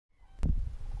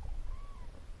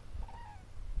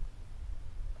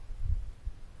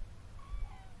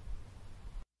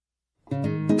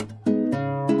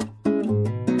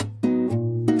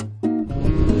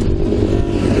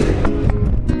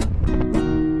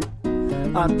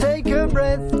I take a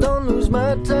breath, don't lose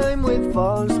my time with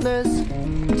falseness.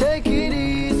 Take it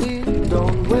easy,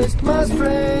 don't waste my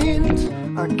strength.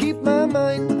 I keep my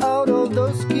mind out of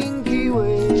those kinky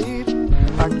ways.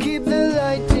 I keep the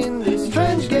light in this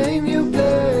strange game you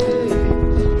play.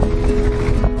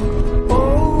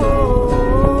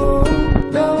 Oh, oh,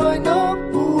 now I know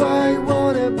who I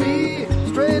wanna be.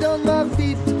 Straight on my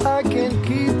feet, I can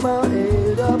keep my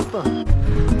head up.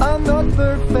 I'm not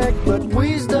perfect, but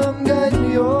wisdom guide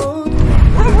me on.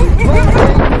 One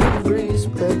kind of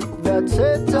respect, that's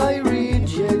it I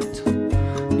reject.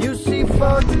 You see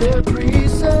for their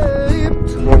precept.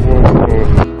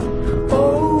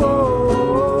 Oh,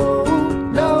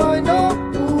 oh, now I know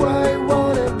who I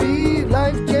wanna be.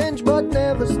 Life change but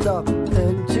never stop.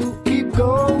 And to keep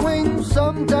going,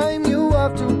 sometime you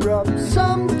have to drop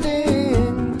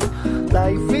something.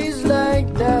 Life is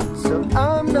like that, so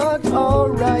I'm not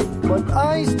alright, but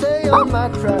I stay on my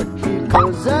track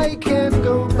because I can't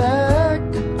go